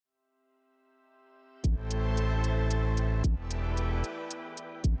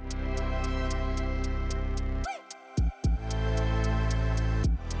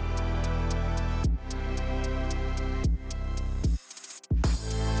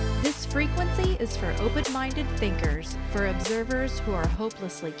Frequency is for open-minded thinkers, for observers who are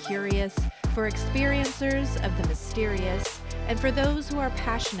hopelessly curious, for experiencers of the mysterious, and for those who are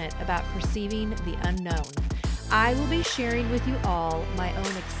passionate about perceiving the unknown. I will be sharing with you all my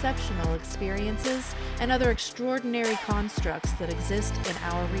own exceptional experiences and other extraordinary constructs that exist in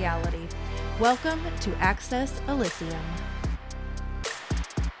our reality. Welcome to Access Elysium.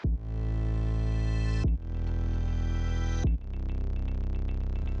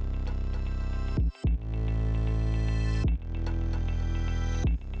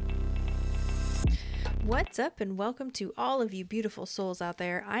 What's up, and welcome to all of you beautiful souls out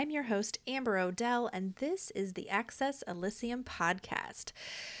there. I'm your host, Amber Odell, and this is the Access Elysium podcast.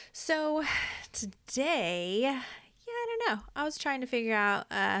 So today, I don't know. I was trying to figure out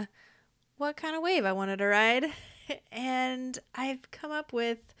what kind of wave I wanted to ride, and I've come up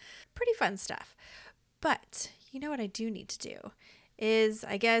with pretty fun stuff. But you know what I do need to do is,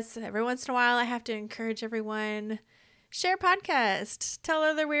 I guess, every once in a while I have to encourage everyone, share podcast, tell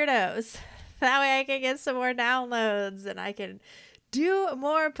other weirdos. That way I can get some more downloads and I can do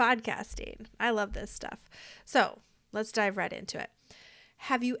more podcasting. I love this stuff. So let's dive right into it.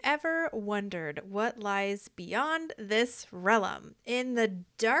 Have you ever wondered what lies beyond this realm in the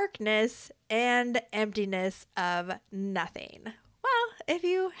darkness and emptiness of nothing? Well, if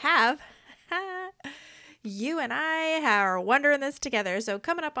you have, you and I are wondering this together. So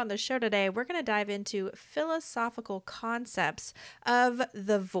coming up on the show today, we're going to dive into philosophical concepts of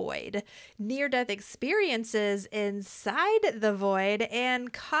the void, near-death experiences inside the void,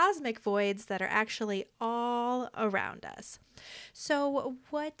 and cosmic voids that are actually all around us. So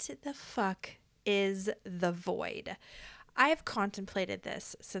what the fuck is the void? I've contemplated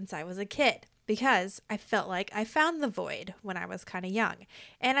this since I was a kid, because I felt like I found the void when I was kind of young.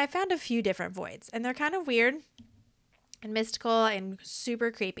 And I found a few different voids, and they're kind of weird and mystical and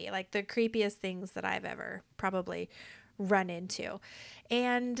super creepy, like the creepiest things that I've ever probably run into.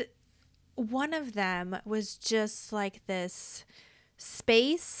 And one of them was just like this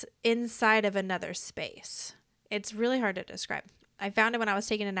space inside of another space. It's really hard to describe. I found it when I was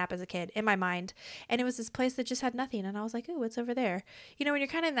taking a nap as a kid in my mind, and it was this place that just had nothing. And I was like, ooh, what's over there? You know, when you're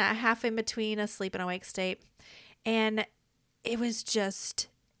kind of in that half in between asleep and awake state, and it was just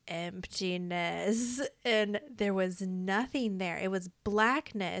emptiness and there was nothing there. It was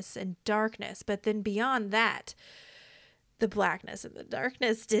blackness and darkness. But then beyond that, the blackness and the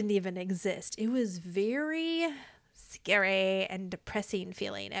darkness didn't even exist. It was very scary and depressing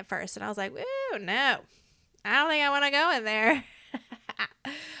feeling at first. And I was like, ooh, no, I don't think I want to go in there.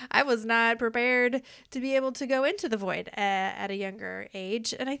 I was not prepared to be able to go into the void at a younger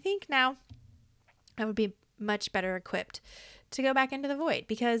age. And I think now I would be much better equipped to go back into the void,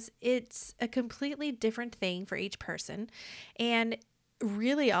 because it's a completely different thing for each person. And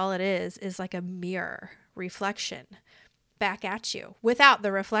really all it is like a mirror reflection back at you without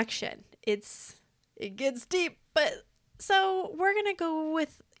the reflection. It gets deep. But so we're going to go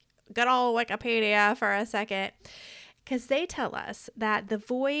with good old Wikipedia for a second, because they tell us that the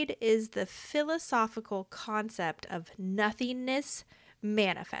void is the philosophical concept of nothingness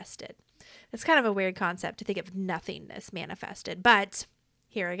manifested. It's kind of a weird concept to think of nothingness manifested, but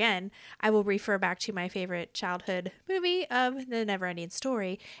here again, I will refer back to my favorite childhood movie of The Neverending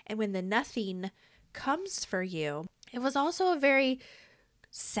Story. And when the nothing comes for you, it was also a very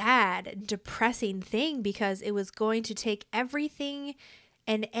sad, depressing thing, because it was going to take everything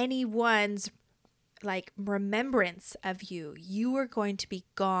and anyone's like remembrance of you. You were going to be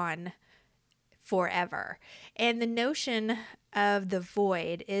gone forever. And the notion of the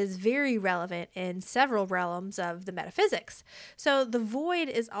void is very relevant in several realms of the metaphysics. So the void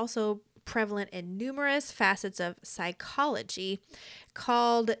is also prevalent in numerous facets of psychology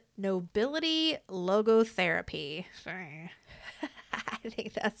called nobility logotherapy. I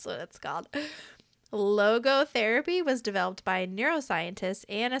think that's what it's called. Logotherapy was developed by a neuroscientist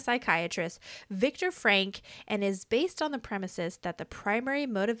and a psychiatrist, Viktor Frankl, and is based on the premises that the primary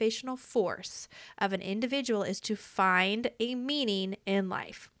motivational force of an individual is to find a meaning in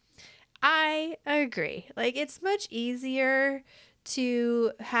life. I agree. Like, it's much easier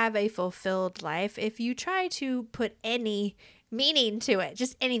to have a fulfilled life if you try to put any meaning to it.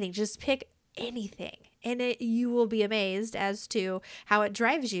 Just anything. Just pick anything. And you will be amazed as to how it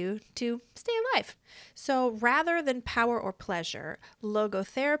drives you to stay alive. So rather than power or pleasure,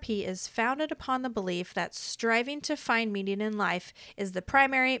 logotherapy is founded upon the belief that striving to find meaning in life is the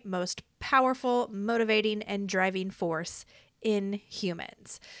primary, most powerful, motivating, and driving force in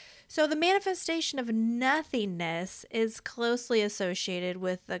humans. So the manifestation of nothingness is closely associated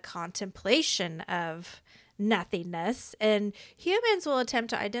with the contemplation of nothingness, and humans will attempt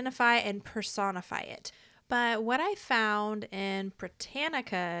to identify and personify it. But what I found in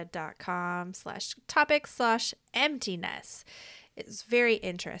Britannica.com/topic/emptiness is very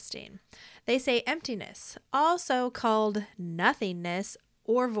interesting. They say emptiness, also called nothingness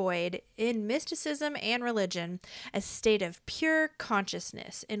or void in mysticism and religion, a state of pure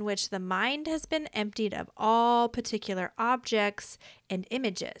consciousness in which the mind has been emptied of all particular objects and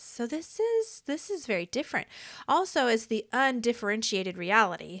images. So this is very different. Also, it's the undifferentiated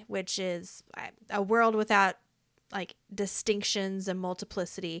reality, which is a world without like distinctions and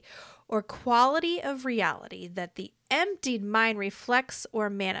multiplicity or quality of reality that the emptied mind reflects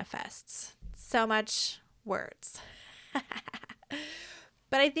or manifests. So much words.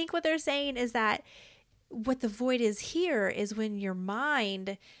 But I think what they're saying is that what the void is here is when your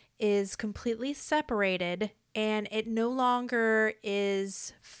mind is completely separated and it no longer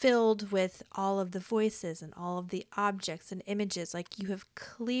is filled with all of the voices and all of the objects and images. Like you have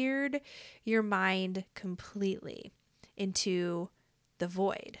cleared your mind completely into the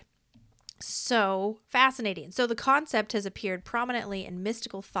void. So fascinating. So the concept has appeared prominently in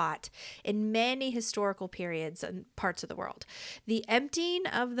mystical thought in many historical periods and parts of the world. The emptying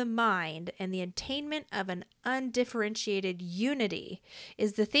of the mind and the attainment of an undifferentiated unity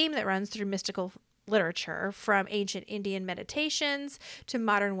is the theme that runs through mystical literature, from ancient Indian meditations to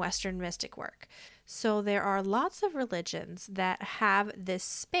modern Western mystic work. So there are lots of religions that have this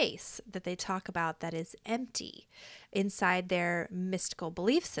space that they talk about that is empty inside their mystical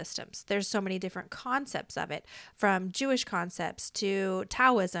belief systems. There's so many different concepts of it, from Jewish concepts to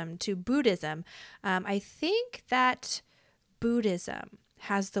Taoism to Buddhism. I think that Buddhism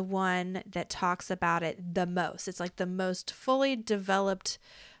has the one that talks about it the most. It's like the most fully developed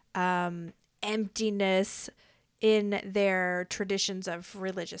emptiness in their traditions of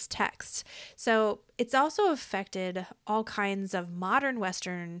religious texts. So it's also affected all kinds of modern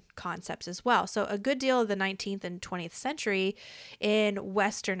Western concepts as well. So a good deal of the 19th and 20th century in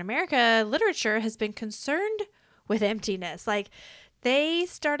Western America literature has been concerned with emptiness. Like they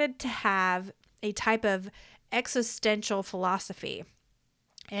started to have a type of existential philosophy.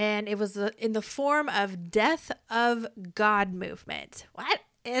 And it was in the form of death of God movement. What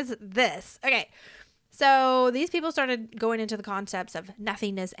is this? Okay. So these people started going into the concepts of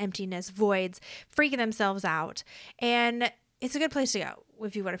nothingness, emptiness, voids, freaking themselves out. And it's a good place to go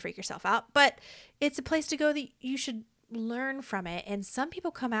if you want to freak yourself out. But it's a place to go that you should learn from it. And some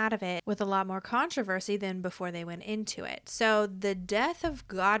people come out of it with a lot more controversy than before they went into it. So the Death of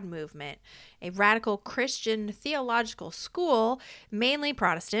God movement, a radical Christian theological school, mainly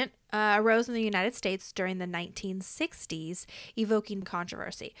Protestant, arose in the United States during the 1960s, evoking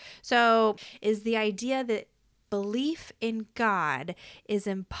controversy. So is the idea that belief in God is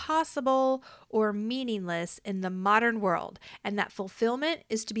impossible or meaningless in the modern world, and that fulfillment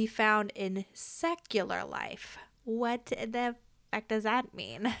is to be found in secular life. What the heck does that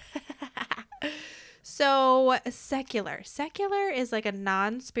mean? So secular is like a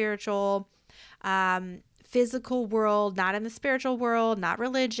non-spiritual, physical world, not in the spiritual world, not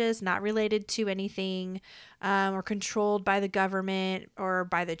religious, not related to anything, or controlled by the government or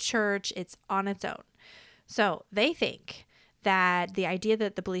by the church. It's on its own. So they think that the idea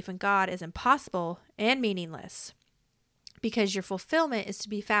that the belief in God is impossible and meaningless because your fulfillment is to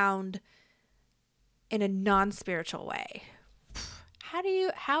be found in a non-spiritual way.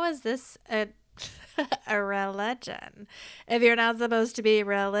 How is this a religion if you're not supposed to be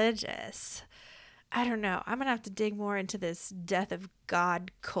religious? I don't know. I'm going to have to dig more into this Death of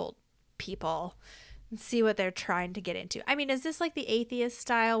God cult people and see what they're trying to get into. I mean, is this like the atheist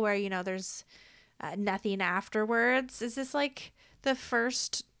style where, there's nothing afterwards? Is this like the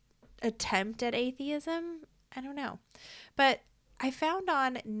first attempt at atheism? I don't know. But I found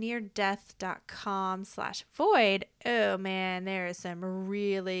on neardeath.com/void, oh man, there is some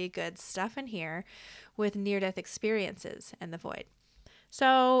really good stuff in here with near-death experiences and the void.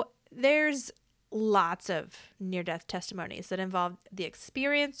 So there's lots of near-death testimonies that involve the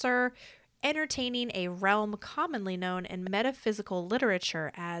experiencer entertaining a realm commonly known in metaphysical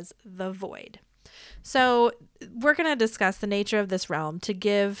literature as the void. So we're going to discuss the nature of this realm to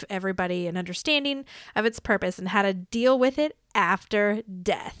give everybody an understanding of its purpose and how to deal with it after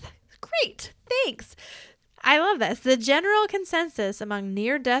death. Great. Thanks. I love this. The general consensus among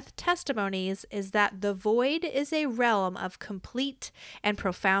near-death testimonies is that the void is a realm of complete and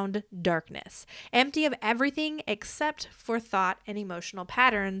profound darkness, empty of everything except for thought and emotional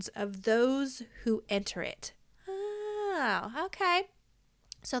patterns of those who enter it. Oh, okay.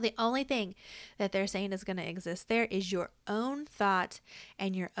 So the only thing that they're saying is going to exist there is your own thought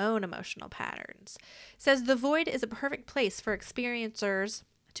and your own emotional patterns. It says the void is a perfect place for experiencers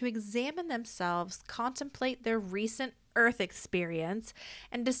to examine themselves, contemplate their recent earth experience,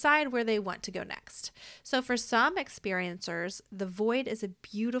 and decide where they want to go next. So for some experiencers, the void is a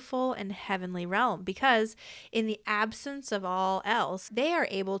beautiful and heavenly realm because in the absence of all else, they are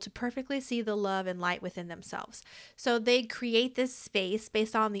able to perfectly see the love and light within themselves. So they create this space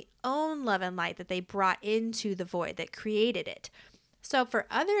based on the own love and light that they brought into the void that created it. So, for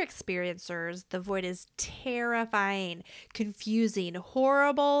other experiencers, the void is terrifying, confusing,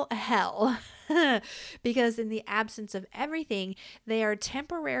 horrible hell. Because in the absence of everything, they are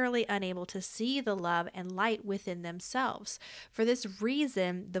temporarily unable to see the love and light within themselves. For this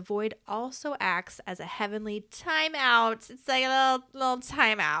reason, the void also acts as a heavenly timeout. It's like a little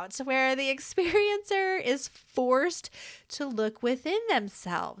timeout where the experiencer is forced to look within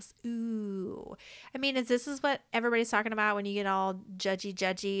themselves. Ooh. I mean, this is what everybody's talking about when you get all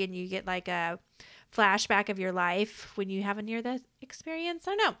judgy and you get like a flashback of your life when you have a near-death experience?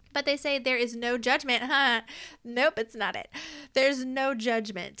 I don't know. But they say there is no judgment. Nope, it's not it. There's no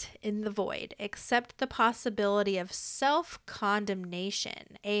judgment in the void except the possibility of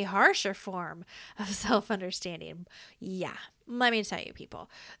self-condemnation, a harsher form of self-understanding. Yeah, let me tell you, people,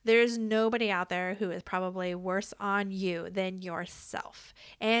 there's nobody out there who is probably worse on you than yourself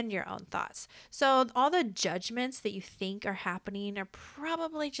and your own thoughts. So all the judgments that you think are happening are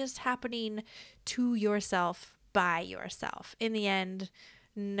probably just happening to yourself by yourself. In the end,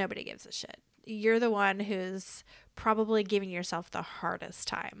 nobody gives a shit. You're the one who's probably giving yourself the hardest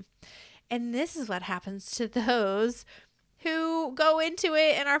time. And this is what happens to those who go into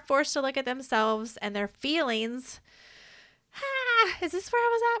it and are forced to look at themselves and their feelings. Is this where I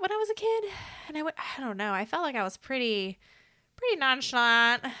was at when I was a kid? And I don't know. I felt like I was pretty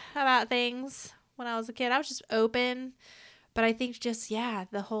nonchalant about things when I was a kid. I was just open. But I think just,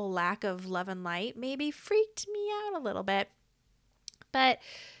 the whole lack of love and light maybe freaked me out a little bit. But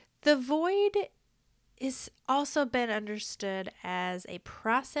the void is also been understood as a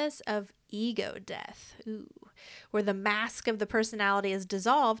process of ego death, where the mask of the personality is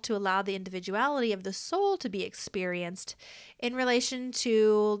dissolved to allow the individuality of the soul to be experienced in relation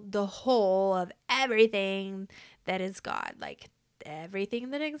to the whole of everything that is God. Like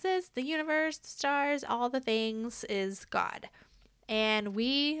everything that exists, the universe, the stars, all the things is God. And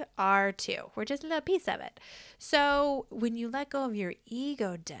we are too. We're just a little piece of it. So when you let go of your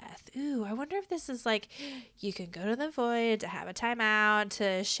ego death, I wonder if this is like you can go to the void to have a timeout,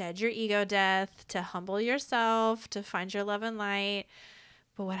 to shed your ego death, to humble yourself, to find your love and light.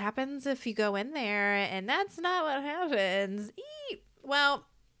 But what happens if you go in there and that's not what happens? Well,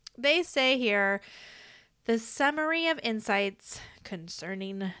 they say here, the summary of insights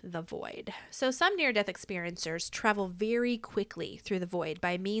concerning the void. So some near-death experiencers travel very quickly through the void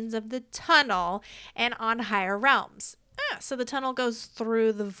by means of the tunnel and on higher realms. So the tunnel goes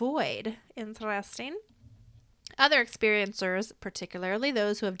through the void. Interesting. Other experiencers, particularly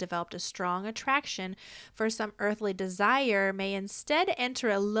those who have developed a strong attraction for some earthly desire, may instead enter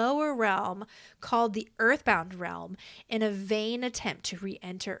a lower realm called the earthbound realm in a vain attempt to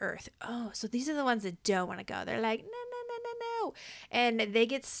re-enter Earth. Oh, so these are the ones that don't want to go. They're like, no. And they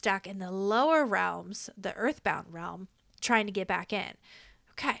get stuck in the lower realms, the earthbound realm, trying to get back in.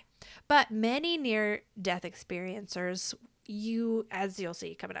 Okay. But many near-death experiencers, as you'll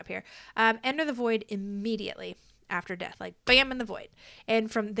see coming up here, enter the void immediately after death, like bam, in the void.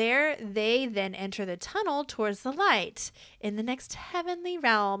 And from there, they then enter the tunnel towards the light in the next heavenly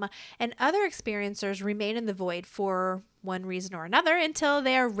realm. And other experiencers remain in the void for one reason or another until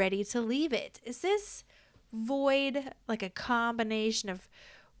they are ready to leave it. Is this void like a combination of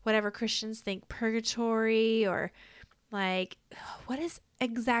whatever Christians think purgatory, or like what is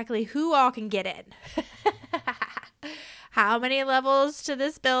exactly, who all can get in? How many levels to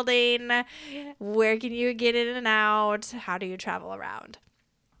this building? Where can you get in and out? How do you travel around?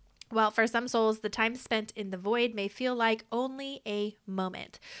 Well, for some souls, the time spent in the void may feel like only a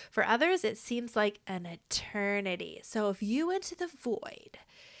moment. For others, it seems like an eternity. So if you went to the void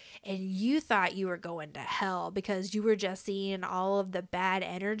and you thought you were going to hell because you were just seeing all of the bad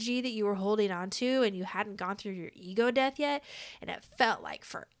energy that you were holding on to and you hadn't gone through your ego death yet, and it felt like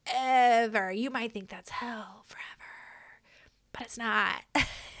forever, you might think that's hell forever. But it's not.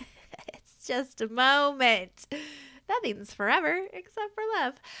 It's just a moment. Nothing's forever except for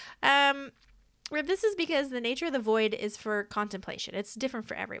love. This is because the nature of the void is for contemplation. It's different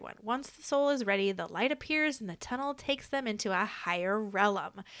for everyone. Once the soul is ready, the light appears and the tunnel takes them into a higher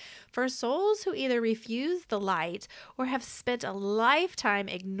realm. For souls who either refuse the light or have spent a lifetime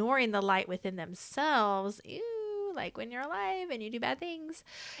ignoring the light within themselves, like when you're alive and you do bad things,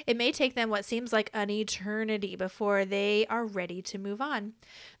 it may take them what seems like an eternity before they are ready to move on.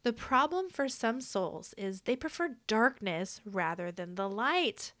 The problem for some souls is they prefer darkness rather than the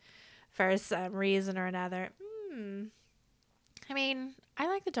light. For some reason or another. I mean, I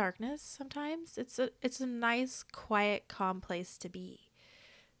like the darkness sometimes. It's a nice, quiet, calm place to be.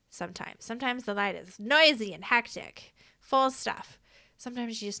 Sometimes the light is noisy and hectic, full of stuff.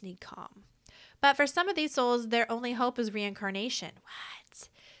 Sometimes you just need calm. But for some of these souls, their only hope is reincarnation. What?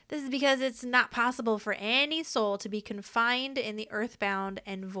 This is because it's not possible for any soul to be confined in the earthbound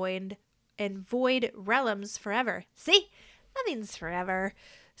and void realms forever. See? Nothing's forever.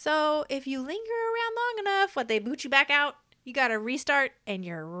 So if you linger around long enough, they boot you back out, you got to restart and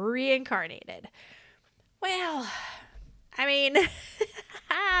you're reincarnated. Well, I mean,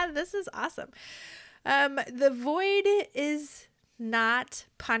 this is awesome. The void is not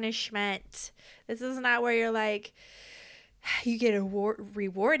punishment. This is not where you're like, you get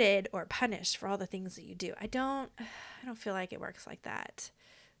rewarded or punished for all the things that you do. I don't feel like it works like that.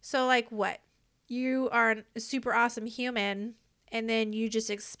 So like what? You are a super awesome human, and then you just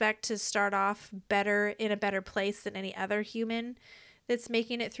expect to start off in a better place than any other human that's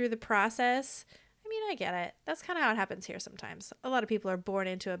making it through the process. I mean, I get it. That's kind of how it happens here sometimes. A lot of people are born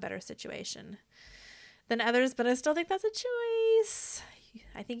into a better situation than others, but I still think that's a choice.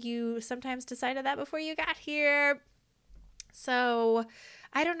 I think you sometimes decided that before you got here. So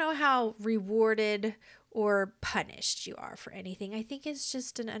I don't know how rewarded or punished you are for anything. I think it's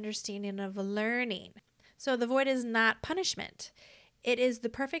just an understanding of learning. So the void is not punishment. It is the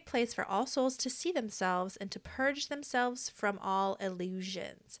perfect place for all souls to see themselves and to purge themselves from all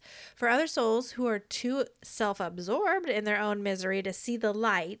illusions. For other souls who are too self-absorbed in their own misery to see the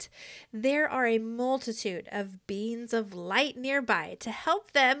light, there are a multitude of beings of light nearby to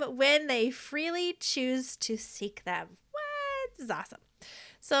help them when they freely choose to seek them. What? This is awesome.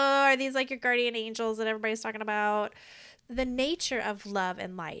 So are these like your guardian angels that everybody's talking about? The nature of love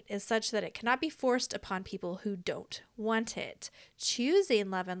and light is such that it cannot be forced upon people who don't want it.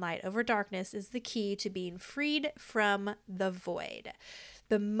 Choosing love and light over darkness is the key to being freed from the void.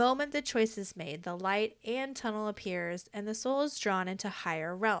 The moment the choice is made, the light and tunnel appears and the soul is drawn into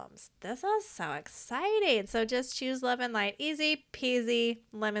higher realms. This is so exciting. So just choose love and light. Easy peasy,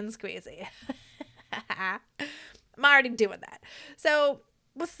 lemon squeezy. I'm already doing that. So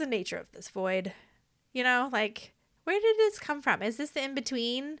what's the nature of this void? Where did this come from? Is this the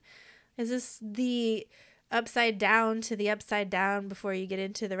in-between? Is this the upside down to the upside down before you get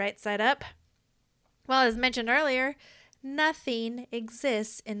into the right side up? Well, as mentioned earlier, nothing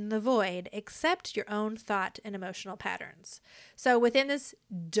exists in the void except your own thought and emotional patterns. So within this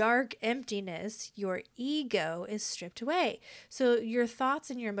dark emptiness, your ego is stripped away. So your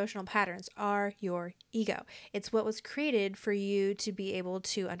thoughts and your emotional patterns are your ego. It's what was created for you to be able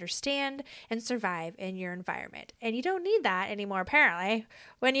to understand and survive in your environment. And you don't need that anymore, apparently,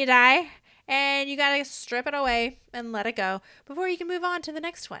 when you die. And you got to strip it away and let it go before you can move on to the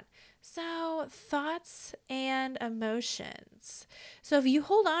next one. So thoughts and emotions. So if you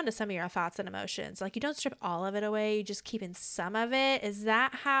hold on to some of your thoughts and emotions, like you don't strip all of it away, you just keep in some of it. Is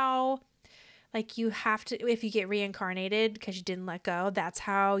that how, like you have to, if you get reincarnated because you didn't let go, that's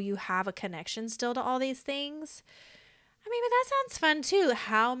how you have a connection still to all these things? I mean, but that sounds fun too.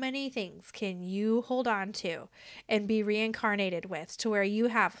 How many things can you hold on to and be reincarnated with to where you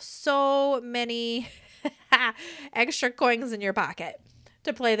have so many extra coins in your pocket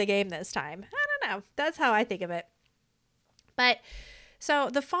to play the game this time? I don't know. That's how I think of it. But so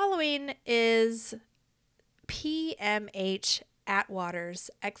the following is PMH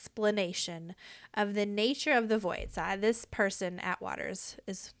Atwater's explanation of the nature of the void. So this person, Atwater's,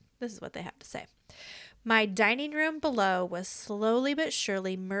 this is what they have to say. My dining room below was slowly but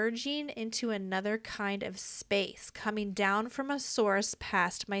surely merging into another kind of space, coming down from a source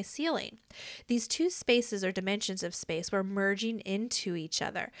past my ceiling. These two spaces or dimensions of space were merging into each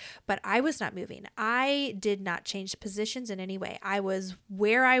other, but I was not moving. I did not change positions in any way. I was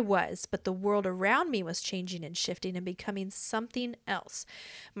where I was, but the world around me was changing and shifting and becoming something else.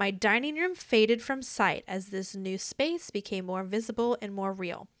 My dining room faded from sight as this new space became more visible and more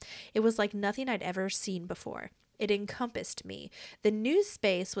real. It was like nothing I'd ever seen before. It encompassed me. The new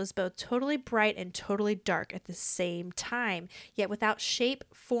space was both totally bright and totally dark at the same time, yet without shape,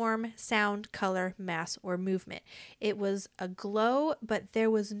 form, sound, color, mass, or movement. It was a glow, but there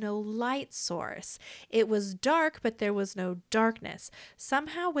was no light source. It was dark, but there was no darkness.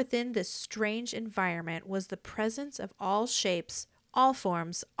 Somehow within this strange environment was the presence of all shapes, all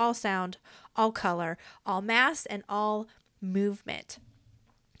forms, all sound, all color, all mass, and all movement.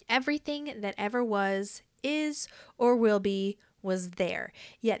 Everything that ever was, is, or will be was there,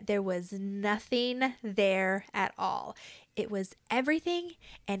 yet there was nothing there at all. It was everything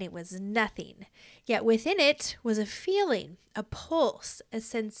and it was nothing. Yet within it was a feeling, a pulse, a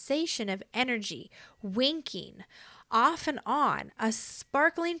sensation of energy, winking off and on, a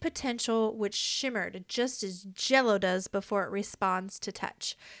sparkling potential which shimmered just as jello does before it responds to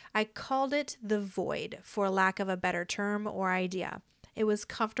touch. I called it the void, for lack of a better term or idea. It was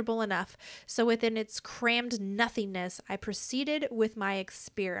comfortable enough, so within its crammed nothingness, I proceeded with my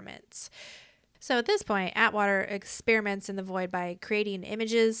experiments. So at this point, Atwater experiments in the void by creating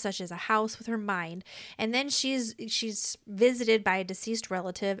images such as a house with her mind, and then she's visited by a deceased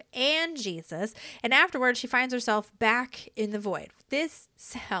relative and Jesus, and afterwards she finds herself back in the void. This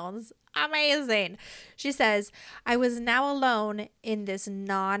sounds amazing. She says, I was now alone in this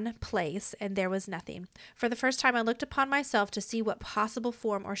non-place, and there was nothing. For the first time, I looked upon myself to see what possible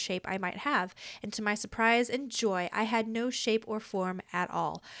form or shape I might have, and to my surprise and joy, I had no shape or form at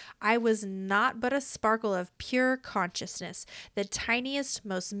all. I was not but a sparkle of pure consciousness, the tiniest,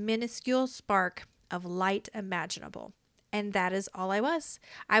 most minuscule spark of light imaginable. And that is all I was.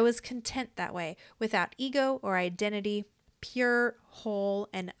 I was content that way, without ego or identity, pure, whole,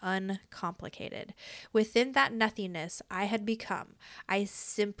 and uncomplicated. Within that nothingness I had become, I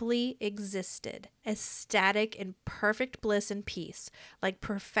simply existed, ecstatic in perfect bliss and peace, like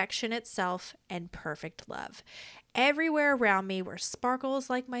perfection itself and perfect love. Everywhere around me were sparkles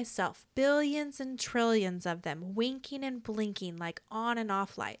like myself, billions and trillions of them, winking and blinking like on and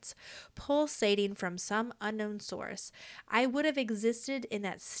off lights, pulsating from some unknown source. I would have existed in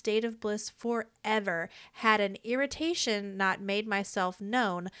that state of bliss forever had an irritation not made myself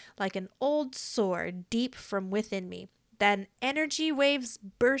known like an old sore deep from within me. Then energy waves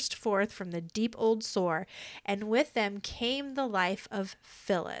burst forth from the deep old sore, and with them came the life of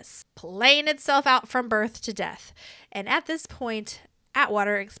Phyllis, playing itself out from birth to death. And at this point,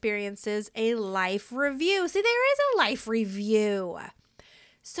 Atwater experiences a life review. See, there is a life review.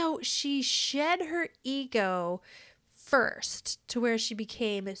 So she shed her ego first to where she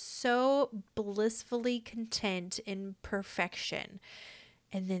became so blissfully content in perfection.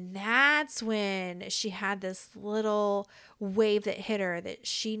 And then that's when she had this little wave that hit her that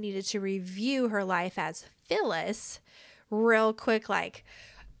she needed to review her life as Phyllis real quick. Like,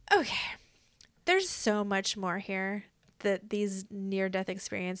 okay, there's so much more here that these near-death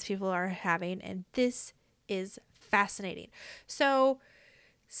experience people are having. And this is fascinating. So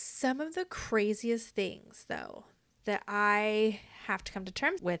some of the craziest things, though, that I have to come to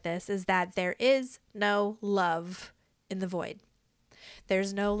terms with this is that there is no love in the void.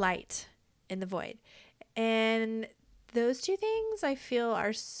 There's no light in the void. And those two things I feel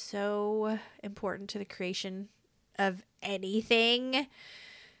are so important to the creation of anything.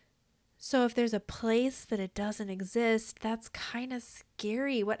 So if there's a place that it doesn't exist, that's kind of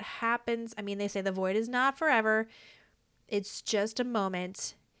scary. What happens? I mean, they say the void is not forever. It's just a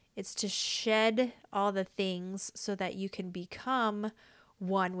moment. It's to shed all the things so that you can become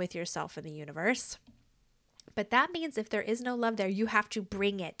one with yourself in the universe. But that means if there is no love there, you have to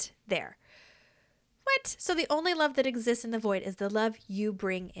bring it there. What? So the only love that exists in the void is the love you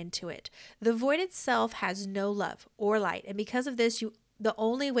bring into it. The void itself has no love or light. And because of this, the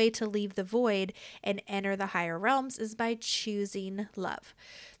only way to leave the void and enter the higher realms is by choosing love.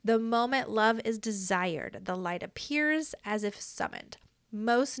 The moment love is desired, the light appears as if summoned.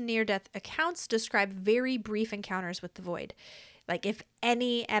 Most near-death accounts describe very brief encounters with the void, like if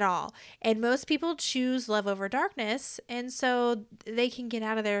any at all. And most people choose love over darkness, and so they can get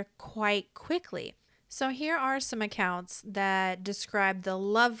out of there quite quickly. So here are some accounts that describe the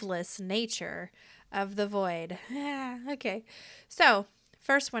loveless nature of the void. Okay. So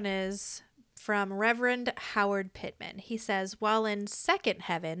first one is from Reverend Howard Pittman. He says, while in second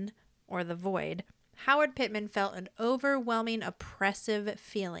heaven, or the void, Howard Pittman felt an overwhelming oppressive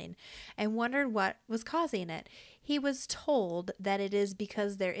feeling and wondered what was causing it. He was told that it is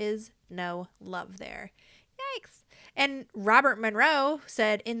because there is no love there. Yikes. And Robert Monroe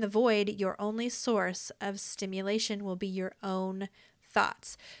said, in the void, your only source of stimulation will be your own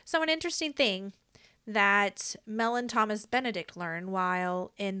thoughts. So an interesting thing that Mel and Thomas Benedict learned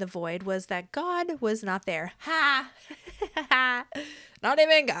while in the void was that God was not there. Ha! Not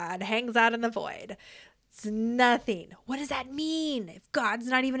even God hangs out in the void. It's nothing. What does that mean? If God's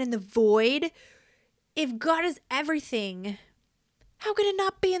not even in the void? If God is everything, how can it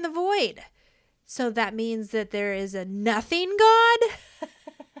not be in the void? So that means that there is a nothing God?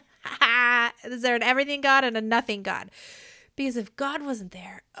 Is there an everything God and a nothing God? Because if God wasn't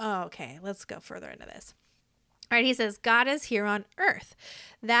there, okay, let's go further into this. All right, he says, God is here on earth.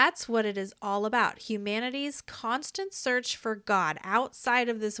 That's what it is all about. Humanity's constant search for God outside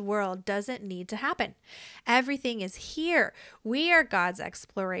of this world doesn't need to happen. Everything is here. We are God's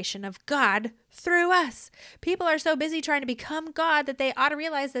exploration of God through us. People are so busy trying to become God that they ought to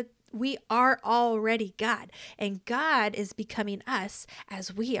realize that we are already God, and God is becoming us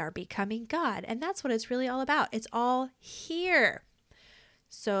as we are becoming God. And that's what it's really all about. It's all here.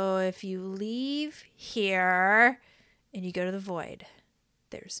 So if you leave here and you go to the void,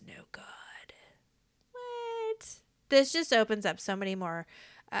 there's no God. What? This just opens up so many more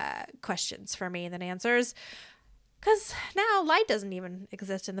questions for me than answers. Because now light doesn't even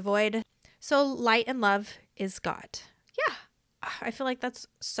exist in the void. So light and love is God. Yeah. I feel like that's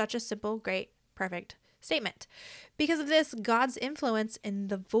such a simple, great, perfect statement. Because of this, God's influence in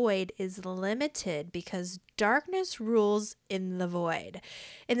the void is limited because darkness rules in the void.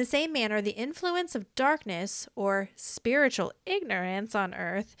 In the same manner, the influence of darkness or spiritual ignorance on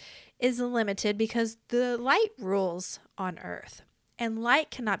earth is limited because the light rules on earth. And light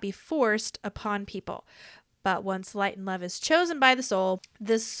cannot be forced upon people. But once light and love is chosen by the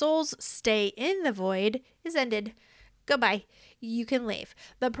soul's stay in the void is ended. Goodbye. You can leave.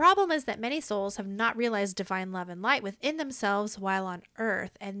 The problem is that many souls have not realized divine love and light within themselves while on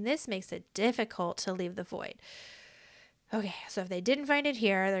earth, and this makes it difficult to leave the void. Okay, so if they didn't find it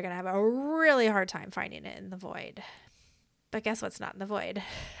here, they're going to have a really hard time finding it in the void. But guess what's not in the void?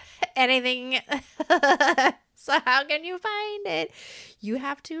 Anything. So how can you find it? You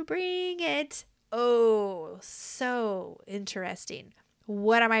have to bring it. Oh, so interesting.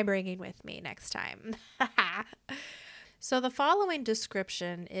 What am I bringing with me next time? So the following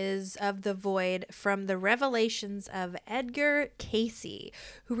description is of the void from the Revelations of Edgar Cayce,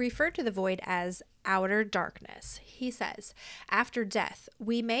 who referred to the void as outer darkness. He says, after death,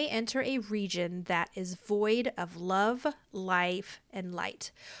 we may enter a region that is void of love, life, and light,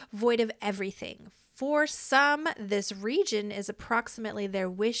 void of everything. For some, this region is approximately their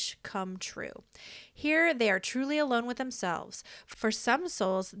wish come true. Here, they are truly alone with themselves. For some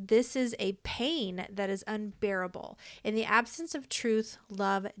souls, this is a pain that is unbearable. In the absence of truth,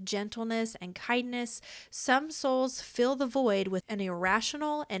 love, gentleness, and kindness, some souls fill the void with an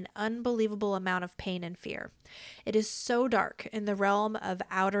irrational and unbelievable amount of pain and fear. It is so dark in the realm of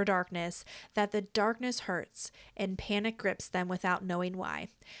outer darkness that the darkness hurts and panic grips them without knowing why.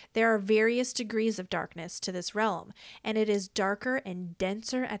 There are various degrees of darkness to this realm, and it is darker and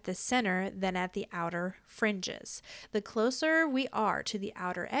denser at the center than at the outer fringes. The closer we are to the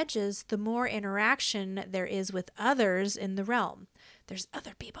outer edges, the more interaction there is with others in the realm. There's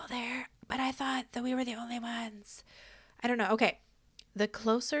other people there, but I thought that we were the only ones. I don't know. Okay. The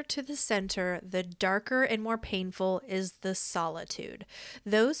closer to the center, the darker and more painful is the solitude.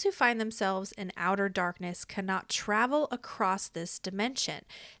 Those who find themselves in outer darkness cannot travel across this dimension.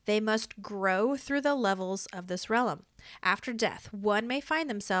 They must grow through the levels of this realm. After death, one may find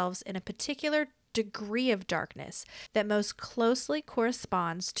themselves in a particular degree of darkness that most closely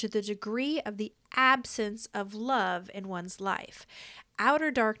corresponds to the degree of the absence of love in one's life.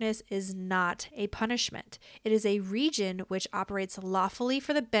 Outer darkness is not a punishment. It is a region which operates lawfully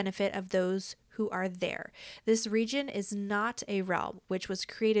for the benefit of those who are there. This region is not a realm which was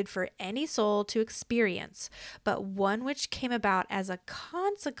created for any soul to experience, but one which came about as a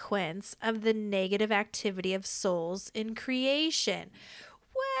consequence of the negative activity of souls in creation.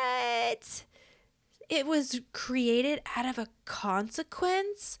 What? It was created out of a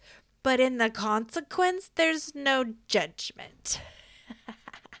consequence, but in the consequence, there's no judgment.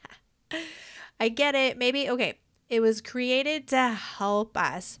 I get it. Maybe, okay, it was created to help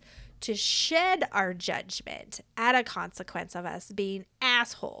us to shed our judgment at a consequence of us being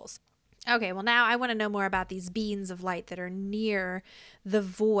assholes. Okay, well, now I want to know more about these beings of light that are near the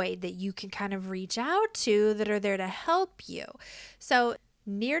void that you can kind of reach out to that are there to help you. So,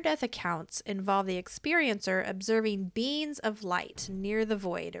 near-death accounts involve the experiencer observing beings of light near the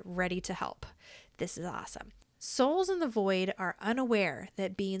void ready to help. This is awesome. Souls in the void are unaware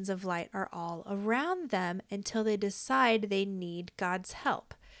that beings of light are all around them until they decide they need God's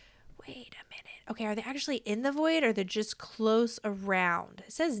help. Wait a minute. Okay, are they actually in the void or they're just close around?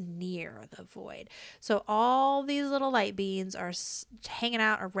 It says near the void. So all these little light beings are hanging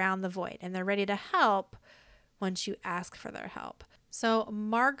out around the void and they're ready to help once you ask for their help. So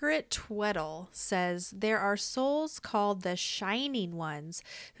Margaret Tweddle says there are souls called the Shining Ones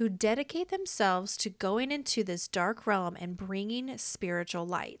who dedicate themselves to going into this dark realm and bringing spiritual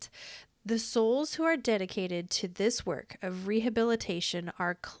light. The souls who are dedicated to this work of rehabilitation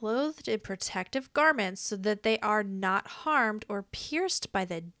are clothed in protective garments so that they are not harmed or pierced by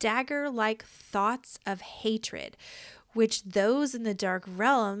the dagger-like thoughts of hatred, which those in the dark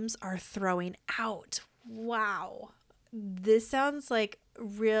realms are throwing out. Wow. This sounds like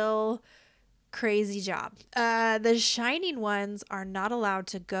real crazy job. The Shining Ones are not allowed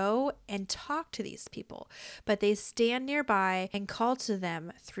to go and talk to these people, but they stand nearby and call to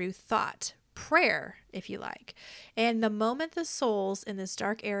them through thought, prayer, if you like. And the moment the souls in this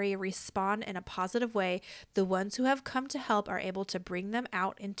dark area respond in a positive way, the ones who have come to help are able to bring them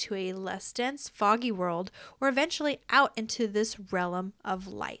out into a less dense, foggy world, or eventually out into this realm of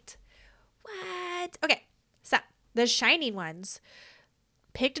light. What? Okay, so the Shining Ones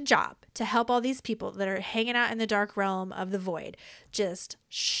picked a job to help all these people that are hanging out in the dark realm of the void, just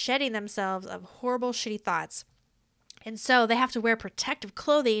shedding themselves of horrible, shitty thoughts. And so they have to wear protective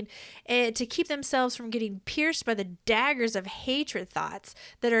clothing to keep themselves from getting pierced by the daggers of hatred thoughts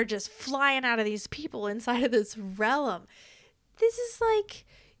that are just flying out of these people inside of this realm. This is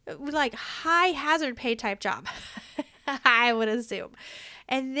like high hazard pay type job, I would assume.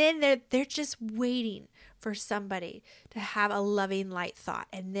 And then they're just waiting for somebody to have a loving light thought,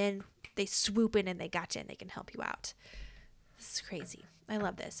 and then they swoop in and they got you and they can help you out. This is crazy. I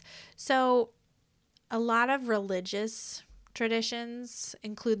love this. So a lot of religious traditions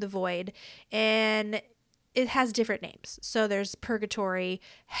include the void, and it has different names. So there's purgatory,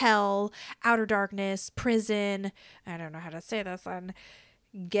 hell, outer darkness, prison. I don't know how to say this one.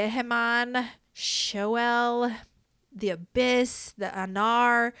 Gehenna, Sheol, the abyss, the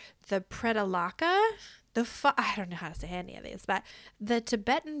Anar, the Predalaka. I don't know how to say any of these, but the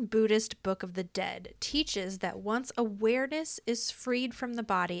Tibetan Buddhist Book of the Dead teaches that once awareness is freed from the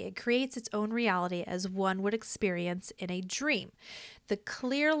body, it creates its own reality as one would experience in a dream. The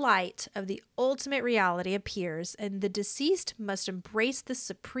clear light of the ultimate reality appears, and the deceased must embrace the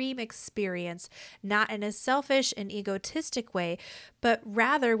supreme experience, not in a selfish and egotistic way, but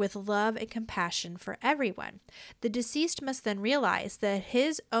rather with love and compassion for everyone. The deceased must then realize that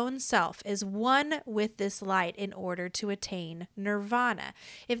his own self is one with this light in order to attain nirvana.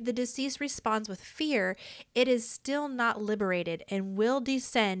 If the deceased responds with fear, it is still not liberated and will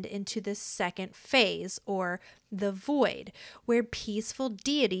descend into the second phase, or the void, where peaceful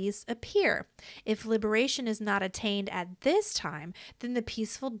deities appear. If liberation is not attained at this time, then the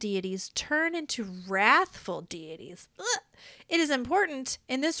peaceful deities turn into wrathful deities. Ugh. It is important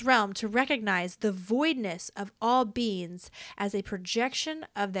in this realm to recognize the voidness of all beings as a projection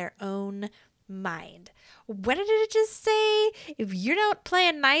of their own mind. What did it just say? If you're not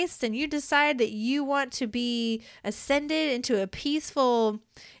playing nice and you decide that you want to be ascended into a peaceful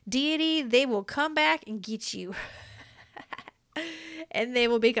deity, they will come back and get you. And they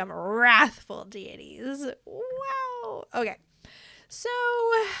will become wrathful deities. Wow. Okay. So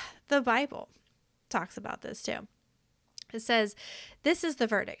the Bible talks about this too. It says, "This is the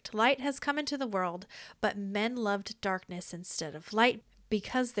verdict. Light has come into the world, but men loved darkness instead of light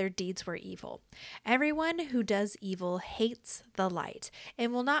because their deeds were evil. Everyone who does evil hates the light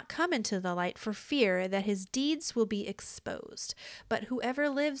and will not come into the light for fear that his deeds will be exposed. But whoever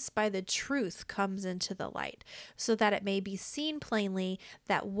lives by the truth comes into the light, so that it may be seen plainly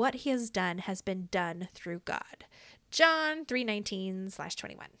that what he has done has been done through God." John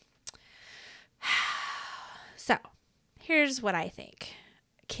 3:19-21. So, here's what I think.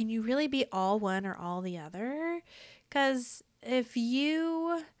 Can you really be all one or all the other? Because if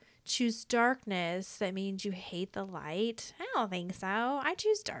you choose darkness, that means you hate the light. I don't think so. I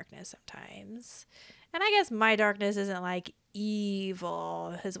choose darkness sometimes. And I guess my darkness isn't like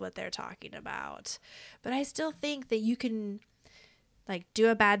evil, is what they're talking about. But I still think that you can like do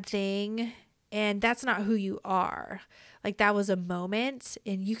a bad thing, and that's not who you are. Like that was a moment,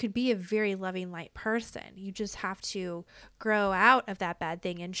 and you could be a very loving light person. You just have to grow out of that bad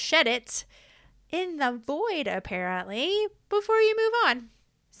thing and shed it in the void, apparently, before you move on.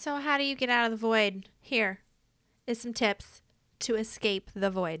 So how do you get out of the void? Here is some tips to escape the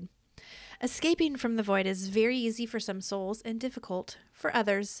void. Escaping from the void is very easy for some souls and difficult for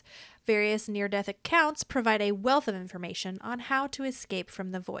others. Various near-death accounts provide a wealth of information on how to escape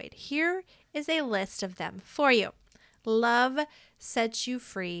from the void. Here is a list of them for you. Love sets you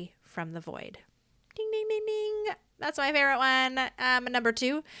free from the void. Ding, ding, ding, ding. That's my favorite one. Number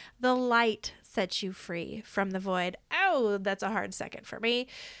 2, the light sets you free from the void. Oh, that's a hard second for me.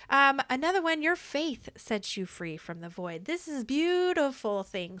 Another one, your faith sets you free from the void. This is beautiful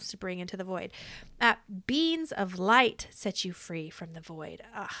things to bring into the void. Beings of light set you free from the void.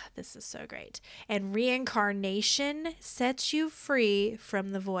 This is so great. And reincarnation sets you free from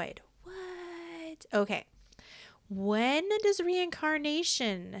the void. What? Okay. When does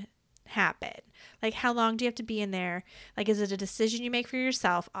reincarnation happen? Like, how long do you have to be in there? Like, is it a decision you make for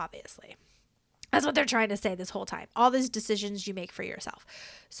yourself? Obviously. That's what they're trying to say this whole time. All these decisions you make for yourself.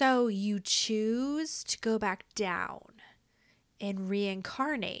 So you choose to go back down and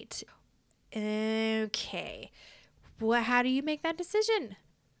reincarnate. Okay. How do you make that decision?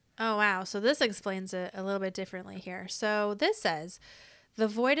 Oh, wow. So this explains it a little bit differently here. So this says, the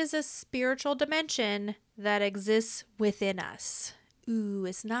void is a spiritual dimension that exists within us. Ooh,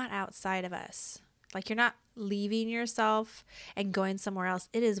 it's not outside of us. Like, you're not leaving yourself and going somewhere else.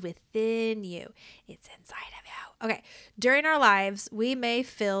 It is within you. It's inside of you. Okay. During our lives, we may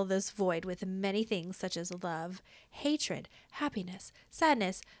fill this void with many things such as love, hatred, happiness,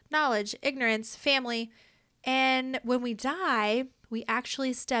 sadness, knowledge, ignorance, family. And when we die, we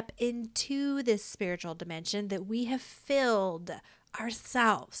actually step into this spiritual dimension that we have filled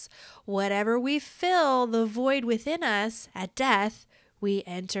ourselves. Whatever we fill the void within us at death, we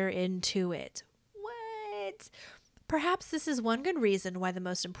enter into it. What? Perhaps this is one good reason why the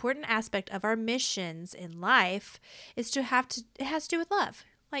most important aspect of our missions in life is it has to do with love.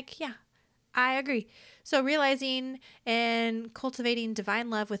 Like, yeah, I agree. So realizing and cultivating divine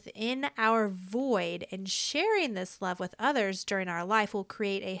love within our void and sharing this love with others during our life will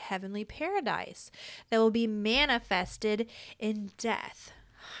create a heavenly paradise that will be manifested in death.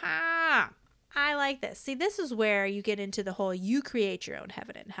 I like this. See, this is where you get into the whole you create your own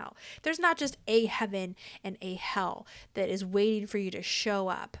heaven and hell. There's not just a heaven and a hell that is waiting for you to show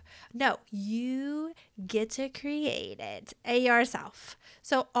up. No, you get to create it yourself.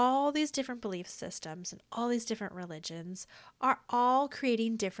 So all these different belief systems and all these different religions are all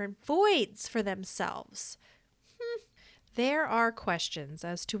creating different voids for themselves. There are questions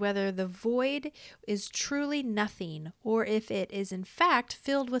as to whether the void is truly nothing or if it is in fact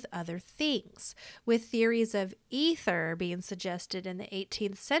filled with other things, with theories of ether being suggested in the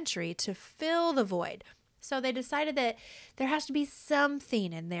 18th century to fill the void. So they decided that there has to be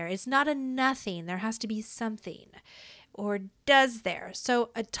something in there. It's not a nothing. There has to be something. Or does there?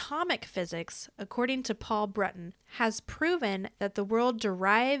 So atomic physics, according to Paul Brunton, has proven that the world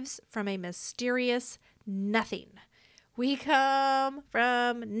derives from a mysterious nothing. We come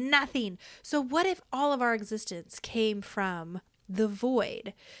from nothing. So what if all of our existence came from the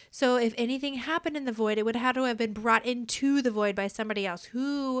void? So if anything happened in the void, it would have to have been brought into the void by somebody else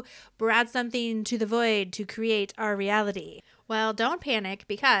who brought something to the void to create our reality. Well, don't panic,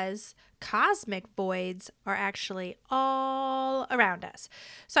 because cosmic voids are actually all around us.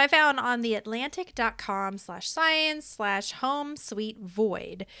 So I found on theatlantic.com/science/home sweet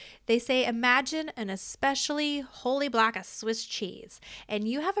void, they say, imagine an especially holy block of Swiss cheese, and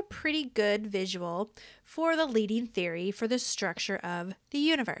you have a pretty good visual for the leading theory for the structure of the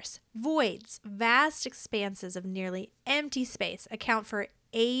universe. Voids, vast expanses of nearly empty space, account for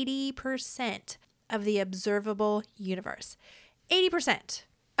 80% of the observable universe. 80%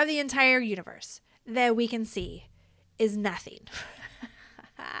 of the entire universe that we can see is nothing.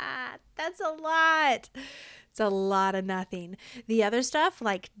 That's a lot. It's a lot of nothing. The other stuff,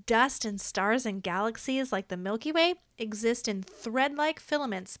 like dust and stars and galaxies like the Milky Way, exist in thread-like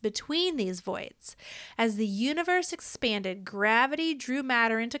filaments between these voids. As the universe expanded, gravity drew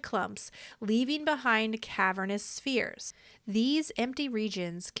matter into clumps, leaving behind cavernous spheres. These empty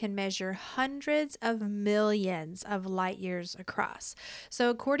regions can measure hundreds of millions of light years across.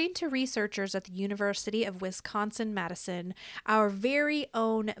 So according to researchers at the University of Wisconsin-Madison, our very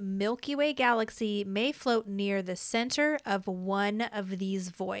own Milky Way galaxy may float near the center of one of these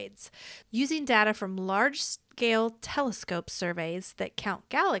voids. Using data from large-scale telescope surveys that count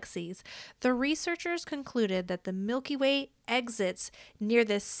galaxies, the researchers concluded that the Milky Way exits near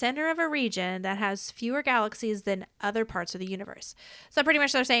the center of a region that has fewer galaxies than other parts of the universe. So pretty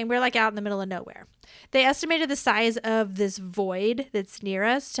much they're saying we're like out in the middle of nowhere. They estimated the size of this void that's near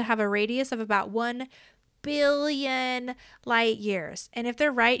us to have a radius of about 1 billion light years. And if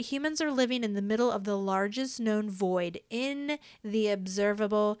they're right, humans are living in the middle of the largest known void in the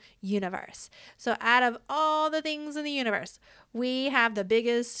observable universe. So out of all the things in the universe, we have the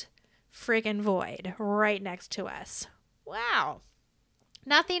biggest freaking void right next to us. Wow.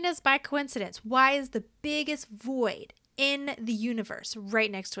 Nothing is by coincidence. Why is the biggest void in the universe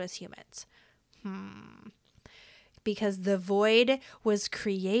right next to us humans? Because the void was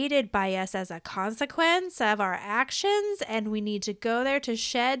created by us as a consequence of our actions, and we need to go there to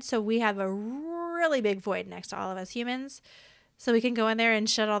shed. So we have a really big void next to all of us humans. So we can go in there and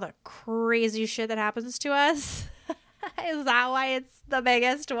shed all the crazy shit that happens to us. Is that why it's the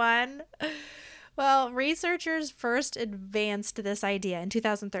biggest one? Well, researchers first advanced this idea in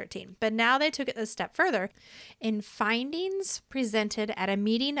 2013, but now they took it a step further. In findings presented at a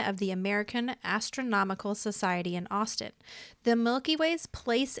meeting of the American Astronomical Society in Austin, the Milky Way's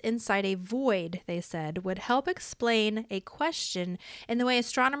place inside a void, they said, would help explain a question in the way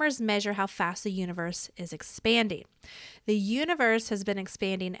astronomers measure how fast the universe is expanding. The universe has been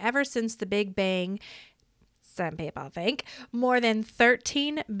expanding ever since the Big Bang, some people think, more than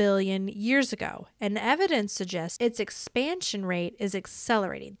 13 billion years ago, and evidence suggests its expansion rate is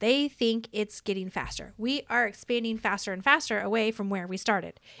accelerating. They think it's getting faster. We are expanding faster and faster away from where we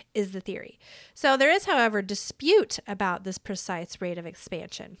started, is the theory. So there is, however, dispute about this precise rate of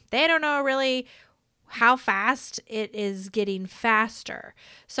expansion. They don't know really how fast it is getting faster.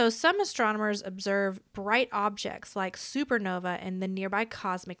 So some astronomers observe bright objects like supernova in the nearby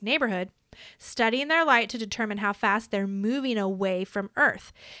cosmic neighborhood, studying their light to determine how fast they're moving away from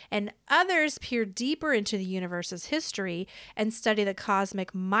Earth. And others peer deeper into the universe's history and study the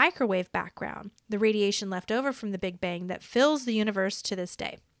cosmic microwave background, the radiation left over from the Big Bang that fills the universe to this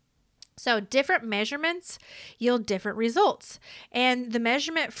day. So different measurements yield different results, and the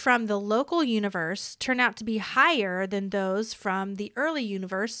measurement from the local universe turn out to be higher than those from the early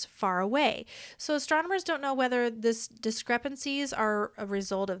universe far away. So astronomers don't know whether these discrepancies are a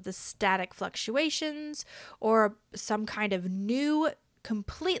result of the static fluctuations or some kind of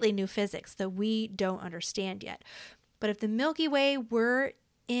completely new physics that we don't understand yet. But if the Milky Way were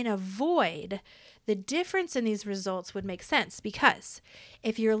in a void, the difference in these results would make sense, because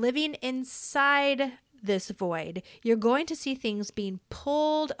if you're living inside this void, you're going to see things being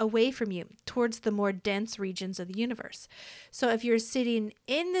pulled away from you towards the more dense regions of the universe. So if you're sitting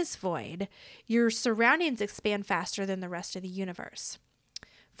in this void, your surroundings expand faster than the rest of the universe.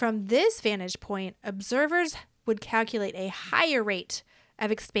 From this vantage point, observers would calculate a higher rate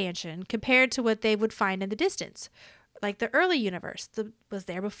of expansion compared to what they would find in the distance, like the early universe that was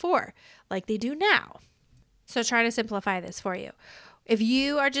there before, like they do now. So try to simplify this for you. If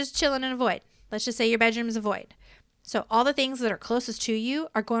you are just chilling in a void, let's just say your bedroom is a void. So all the things that are closest to you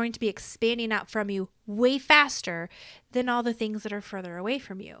are going to be expanding out from you way faster than all the things that are further away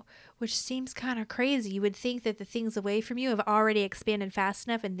from you, which seems kind of crazy. You would think that the things away from you have already expanded fast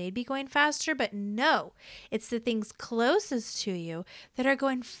enough and they'd be going faster, but no, it's the things closest to you that are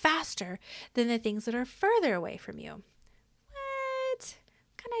going faster than the things that are further away from you. What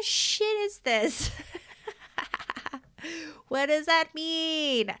kind of shit is this? What does that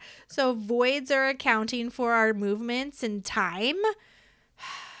mean? So voids are accounting for our movements in time?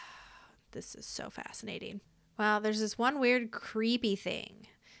 This is so fascinating. Well, there's this one weird, creepy thing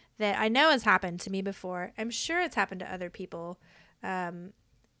that I know has happened to me before. I'm sure it's happened to other people.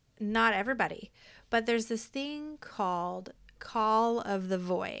 Not everybody. But there's this thing called Call of the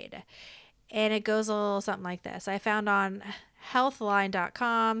Void. And it goes a little something like this. I found on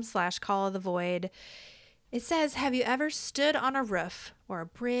healthline.com/Call of the Void. It says, have you ever stood on a roof or a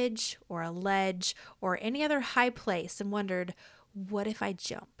bridge or a ledge or any other high place and wondered, what if I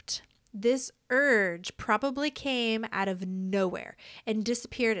jumped? This urge probably came out of nowhere and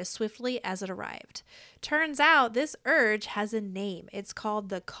disappeared as swiftly as it arrived. Turns out this urge has a name. It's called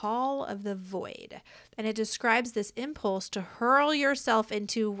the Call of the Void, and it describes this impulse to hurl yourself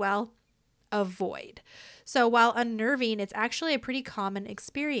into, well, a void. So while unnerving, it's actually a pretty common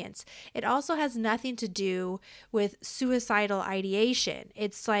experience. It also has nothing to do with suicidal ideation.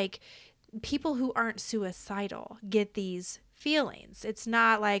 It's like people who aren't suicidal get these feelings. It's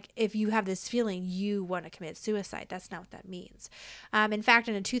not like if you have this feeling, you want to commit suicide. That's not what that means. In fact,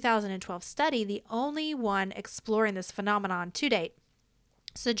 in a 2012 study, the only one exploring this phenomenon to date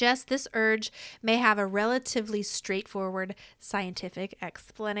suggests this urge may have a relatively straightforward scientific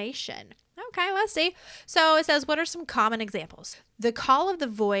explanation. Okay, let's see. So it says, what are some common examples? The Call of the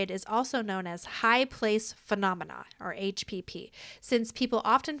Void is also known as high place phenomena, or HPP, since people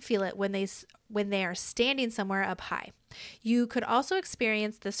often feel it when they are standing somewhere up high. You could also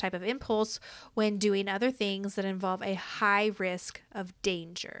experience this type of impulse when doing other things that involve a high risk of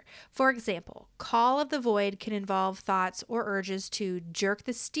danger. For example, Call of the Void can involve thoughts or urges to jerk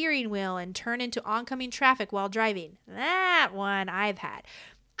the steering wheel and turn into oncoming traffic while driving. That one I've had.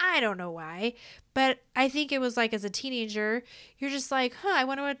 I don't know why, but I think it was like as a teenager, you're just like, I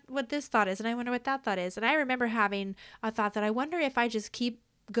wonder what this thought is, and I wonder what that thought is. And I remember having a thought that I wonder if I just keep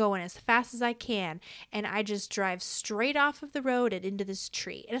going as fast as I can, and I just drive straight off of the road and into this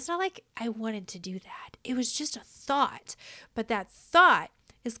tree. And it's not like I wanted to do that. It was just a thought. But that thought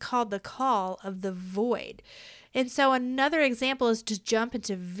is called the call of the void. And so another example is to jump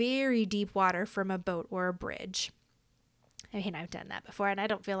into very deep water from a boat or a bridge. I mean, I've done that before, and I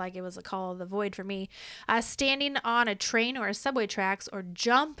don't feel like it was a call of the void for me. Standing on a train or a subway tracks or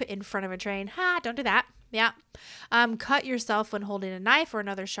jump in front of a train. Don't do that. Yeah. Cut yourself when holding a knife or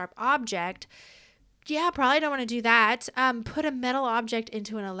another sharp object. Yeah, probably don't want to do that. Put a metal object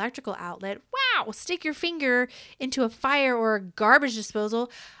into an electrical outlet. Wow. Stick your finger into a fire or a garbage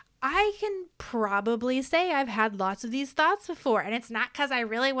disposal. I can probably say I've had lots of these thoughts before, and it's not because I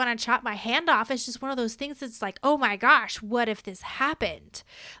really want to chop my hand off. It's just one of those things that's like, oh my gosh, what if this happened?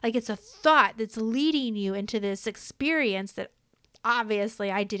 Like, it's a thought that's leading you into this experience that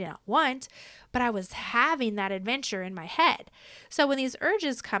obviously I did not want, but I was having that adventure in my head. So when these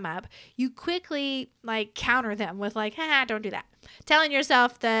urges come up, you quickly counter them with don't do that. Telling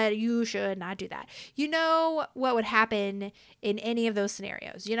yourself that you should not do that. You know what would happen in any of those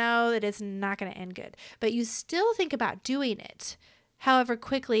scenarios. You know that it's not going to end good, but you still think about doing it. However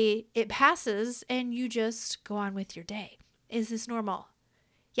quickly it passes and you just go on with your day. Is this normal?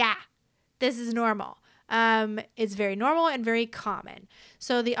 Yeah, this is normal. It's very normal and very common.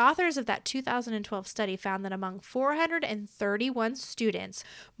 So the authors of that 2012 study found that among 431 students,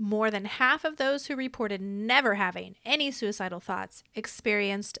 more than half of those who reported never having any suicidal thoughts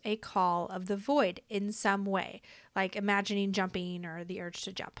experienced a call of the void in some way, like imagining jumping or the urge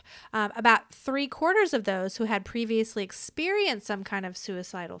to jump. About 3/4 of those who had previously experienced some kind of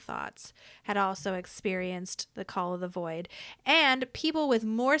suicidal thoughts had also experienced the call of the void. And people with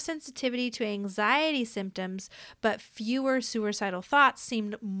more sensitivity to anxiety symptoms but fewer suicidal thoughts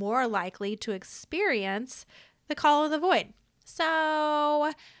seemed more likely to experience the call of the void.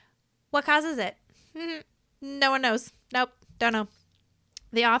 So, what causes it? No one knows. Nope, don't know.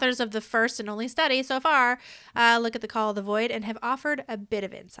 The authors of the first and only study so far look at the call of the void and have offered a bit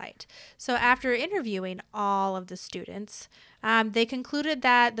of insight. So after interviewing all of the students, they concluded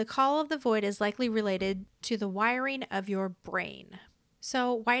that the call of the void is likely related to the wiring of your brain.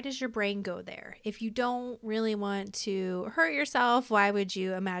 So why does your brain go there? If you don't really want to hurt yourself, why would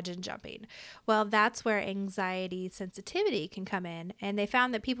you imagine jumping? Well, that's where anxiety sensitivity can come in. And they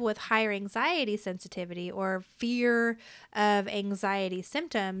found that people with higher anxiety sensitivity or fear of anxiety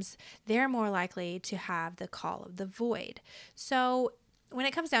symptoms, they're more likely to have the call of the void. So when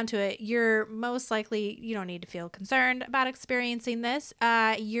it comes down to it, you're most likely, you don't need to feel concerned about experiencing this.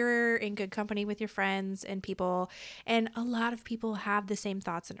 You're in good company with your friends and people, and a lot of people have the same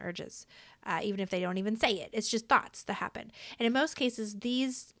thoughts and urges, even if they don't even say it. It's just thoughts that happen. And in most cases,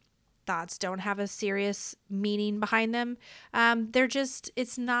 these thoughts don't have a serious meaning behind them.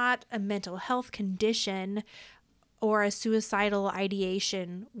 It's not a mental health condition or a suicidal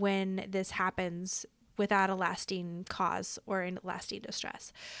ideation when this happens without a lasting cause or in lasting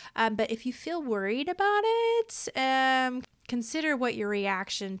distress. But if you feel worried about it, consider what your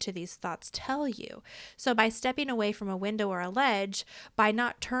reaction to these thoughts tell you. So by stepping away from a window or a ledge, by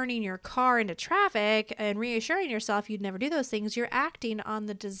not turning your car into traffic and reassuring yourself you'd never do those things, you're acting on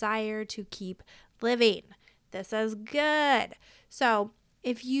the desire to keep living. This is good. So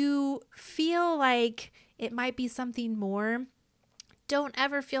if you feel like it might be something more, don't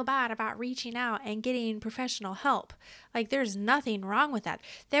ever feel bad about reaching out and getting professional help. There's nothing wrong with that.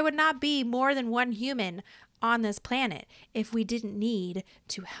 There would not be more than one human on this planet if we didn't need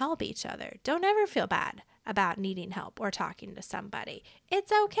to help each other. Don't ever feel bad about needing help or talking to somebody.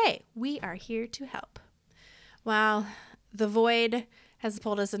 It's okay. We are here to help. Well, the void has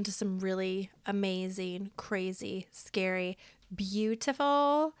pulled us into some really amazing, crazy, scary,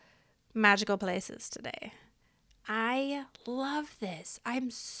 beautiful, magical places today. I love this. I'm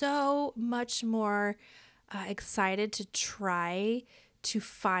so much more excited to try to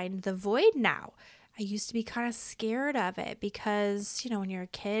find the void now. I used to be kind of scared of it because, when you're a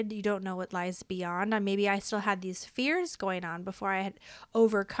kid, you don't know what lies beyond. And maybe I still had these fears going on before I had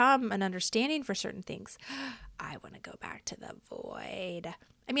overcome an understanding for certain things. I want to go back to the void.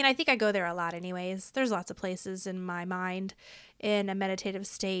 I think I go there a lot anyways. There's lots of places in my mind in a meditative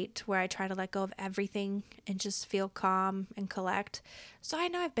state where I try to let go of everything and just feel calm and collect. So I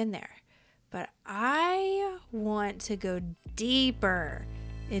know I've been there, but I want to go deeper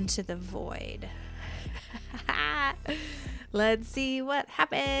into the void. Let's see what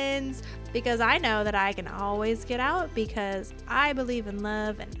happens, because I know that I can always get out because I believe in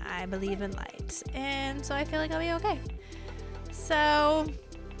love and I believe in light. And so I feel like I'll be okay. So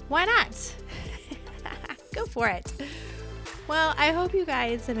why not? Go for it. Well, I hope you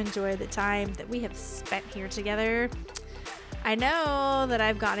guys have enjoyed the time that we have spent here together. I know that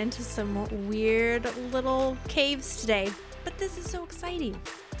I've got into some weird little caves today, but this is so exciting.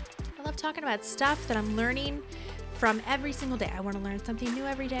 I love talking about stuff that I'm learning from every single day. I want to learn something new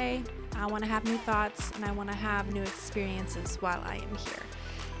every day. I want to have new thoughts, and I want to have new experiences while I am here.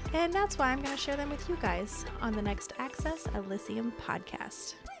 And that's why I'm going to share them with you guys on the next Access Elysium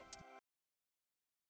podcast.